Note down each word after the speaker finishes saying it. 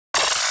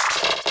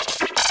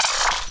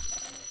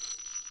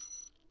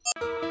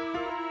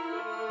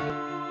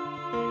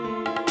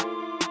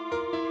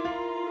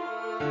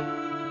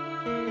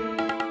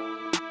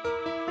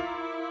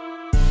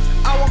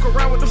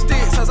around with them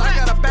sticks, cause I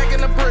got a bag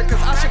in the brick,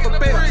 cause I ship a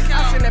bill.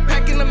 I send that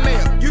pack in the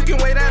mail. You can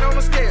weigh that on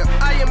the scale.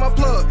 I am a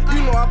plug.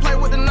 You know I play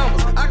with the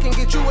numbers. I can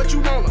get you what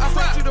you want. I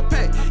sent you the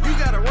pay. You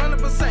gotta run the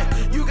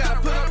percent. You gotta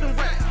put up them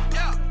racks.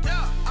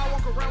 I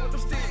walk around with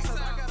them sticks, cause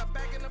I got a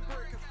bag in the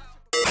brick.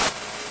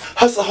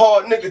 Hustle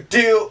hard, nigga,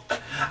 deal.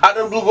 I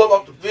done blew up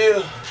off the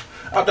bill.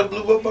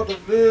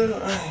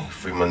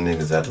 Free my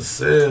niggas out the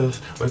cells.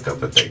 Wake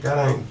up and think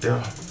I ain't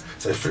there.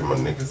 Say free my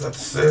niggas out the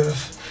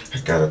cells. I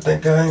gotta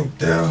think I ain't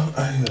there.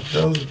 I hear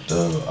those.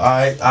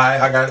 Alright,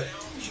 I got it.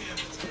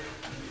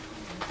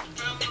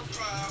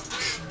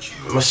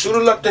 My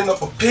shooter locked in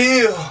up a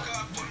pill.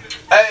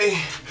 Ayy,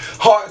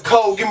 hard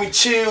cold, give me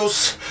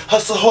chills.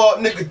 Hustle hard,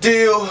 nigga,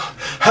 deal.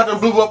 I done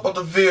blew up off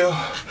the Ville.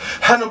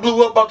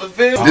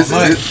 This is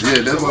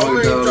that's why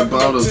we got all the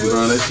bottles and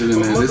all that shit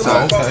in there.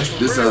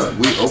 This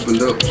we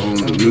opened up on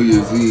New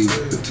Year's Eve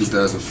in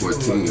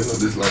 2014. So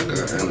this like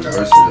our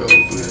anniversary of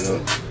opening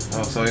up.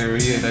 Oh, so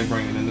every year they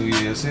bring in the New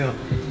Year's here.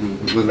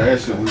 But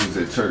last year we was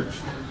at church.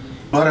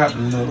 What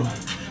happened, little?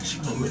 She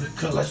want me to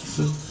cut like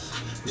this.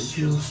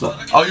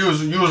 Oh, you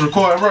was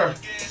recording, bro?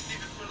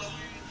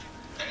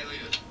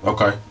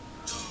 Okay.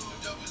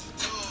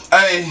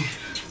 Hey,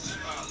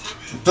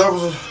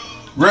 doubles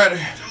ready,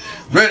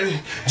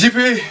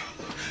 GPE.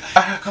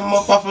 I come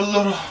up off a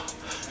little,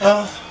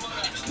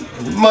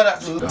 mud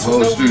out the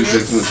whole street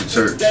just went to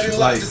church.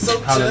 Like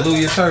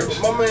Hallelujah Church.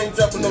 My man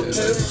dropping no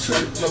tips.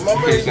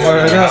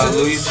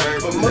 Hallelujah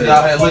Church.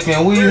 Y'all had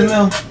looking weed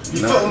now?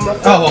 No.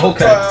 Oh,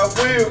 okay.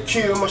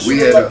 We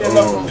had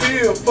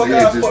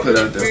just put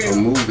out a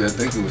movie. I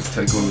think it was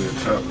Take On Your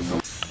Trap or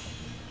something.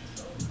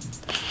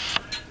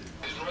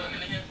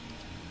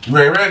 You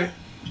ain't ready?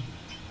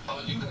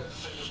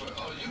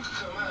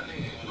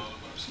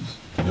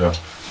 Yeah.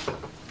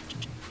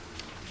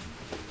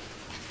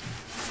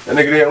 That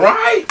nigga did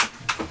right.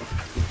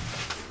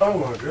 Oh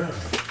my god.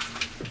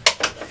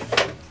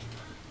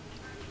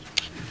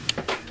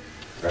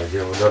 Gotta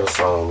give him another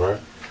song, bro.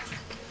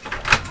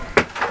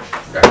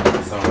 Gotta give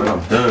him something.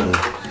 I'm done.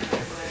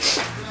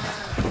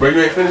 Bro,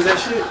 you ain't finished that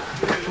shit?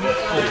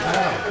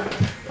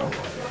 Oh,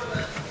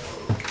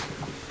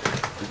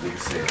 this nigga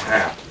said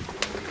how.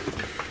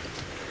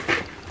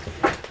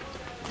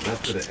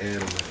 That's for the ad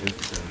on my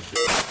Instagram.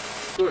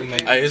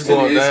 Hey, it's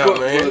going down,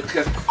 man.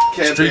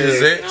 Street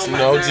is it, you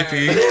know,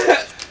 GPE.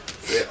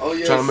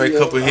 Trying to make a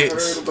couple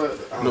hits. You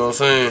know what I'm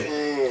saying?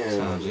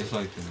 Sounds just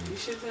like the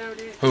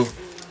Who?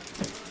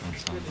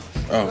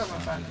 Oh.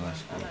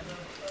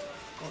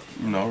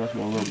 You know, that's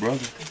my little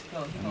brother.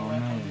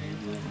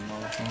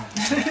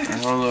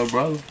 That's my little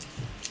brother.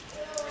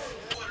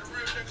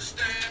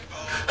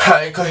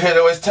 I ain't come here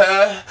to waste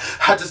time.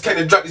 I just came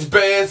to drop these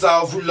bands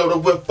off. Reload the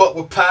whip up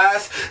with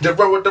pies. Then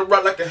run with the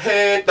rock like a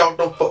hand dog.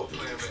 Don't fuck.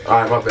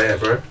 Alright, my bad,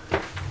 bro.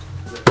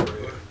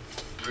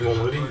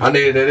 I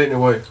needed that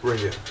anyway. Where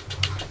you?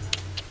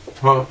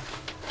 Huh?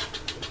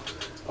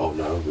 Oh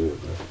no, I'm good,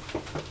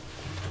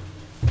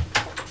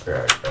 bro.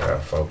 I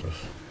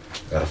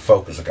gotta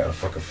focus. I gotta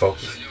fucking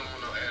focus.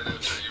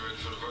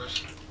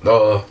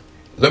 No,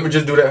 let me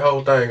just do that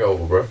whole thing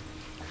over, bro.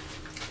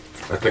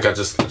 I think I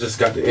just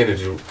got the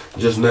energy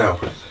just now.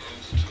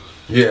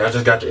 Yeah, I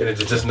just got the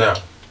energy just now.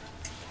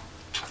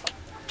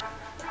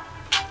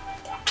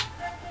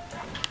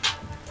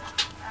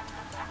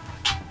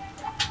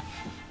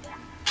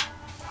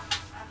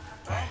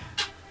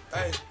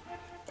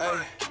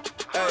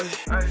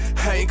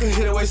 I ain't come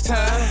here to waste time.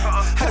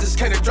 I just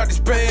came to drop these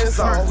bands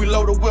off. We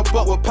load the whip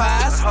up with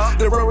pies.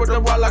 They run with the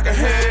rock like a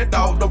hand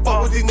dog. Don't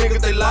fuck with these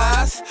niggas, they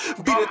lies.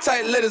 Beat it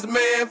tight, let his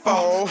man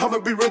fall. I'ma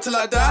be real till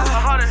I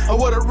die. I'm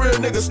what a real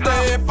nigga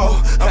stand for.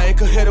 I ain't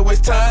come here to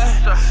waste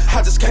time.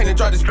 I just came to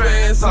drop these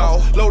bands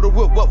off. Load the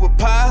whip up with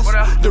pies.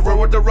 They run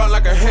with the rock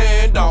like a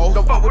hand dog.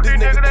 Don't fuck with these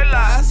niggas, they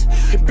lies.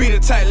 Beat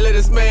it tight, let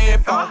his man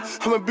fall.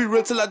 I'ma be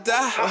real till I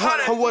die.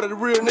 I'm what a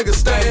real nigga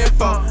stand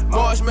for.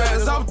 March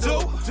Madness, I'm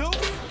due.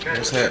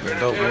 What's happening,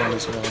 dope boy in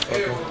this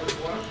motherfucker?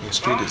 The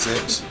street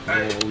execs, you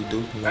know what we do,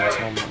 you know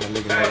what I'm talking about, my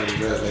nigga Ready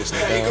Red lacing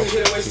it down,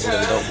 giving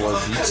them dope boy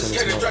beats in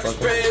this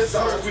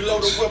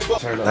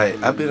motherfucker. Like,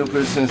 I've been up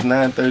here since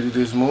 9:30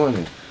 this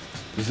morning.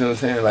 You see what I'm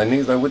saying? Like,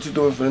 niggas like, what you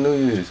doing for the New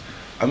Year's?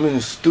 I'm in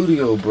the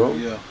studio, bro.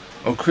 Yeah.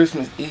 On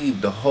Christmas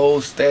Eve, the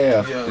whole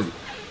staff is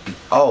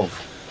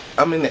off.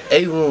 I'm in the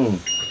A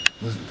room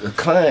with a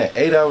client,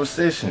 8-hour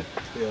session.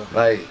 Yeah.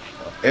 Like,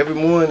 every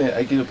morning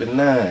I get up at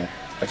 9.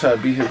 I try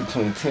to be here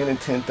between 10 and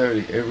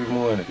 10:30 every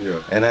morning.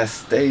 Yeah. And I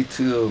stay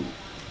till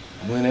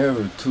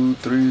whenever, 2,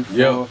 3,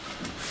 4,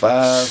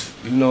 5,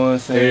 you know what I'm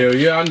saying? Hell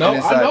yeah, I know,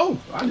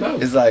 I know.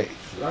 It's like,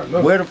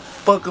 where the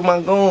fuck am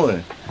I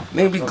going?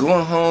 They be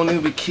going home, they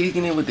be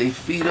kicking it with their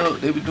feet up,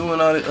 they be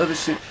doing all that other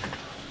shit.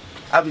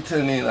 I be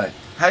telling them like,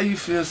 how you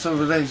feel so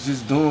relaxed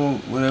just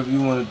doing whatever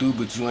you want to do,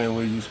 but you ain't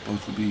where you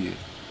supposed to be at?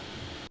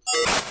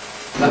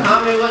 The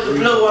homie with the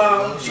blue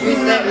on,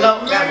 squeeze that low,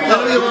 got cut.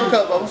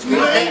 Squeeze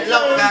that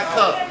low, got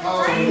cut.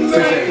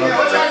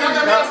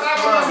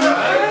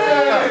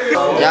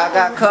 Y'all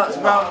got cups,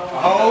 bro?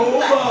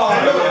 Okay.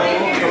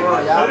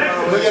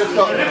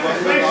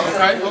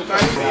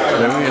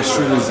 Man, we in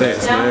Street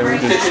Execs, man. We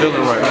just chilling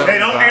right now. Hey,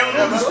 don't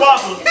lose the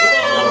sparkle. A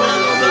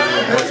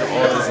bunch of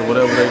artists or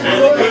whatever they do.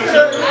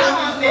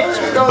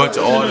 A bunch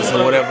of artists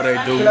or whatever they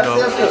do, you know.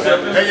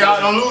 Hey,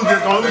 y'all, don't lose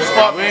this. Don't lose the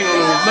sparkle. We ain't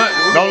gonna lose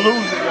nothing. Don't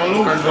lose it. Don't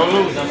lose it. Don't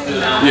lose it.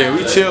 Yeah,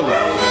 we chilling.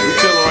 We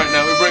chilling right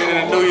now. We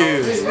bringing in the New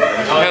Year's.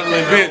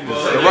 Handling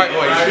business the right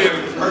way. You feel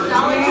me?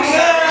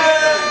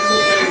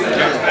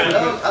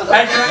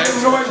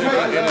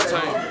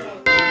 Entertainment.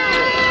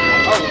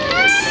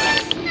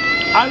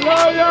 I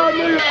love y'all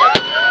niggas.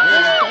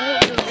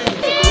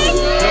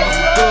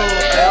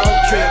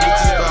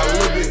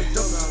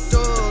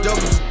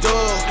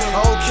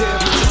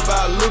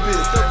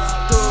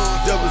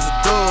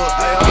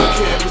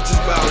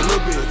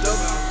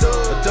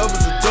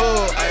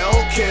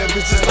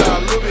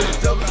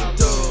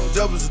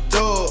 Doubles a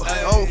dog, I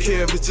don't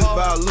care if it's just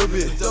by a little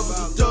bit.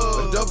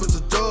 Doubles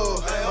a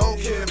dog, I don't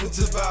care if it's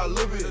just by a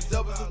little bit.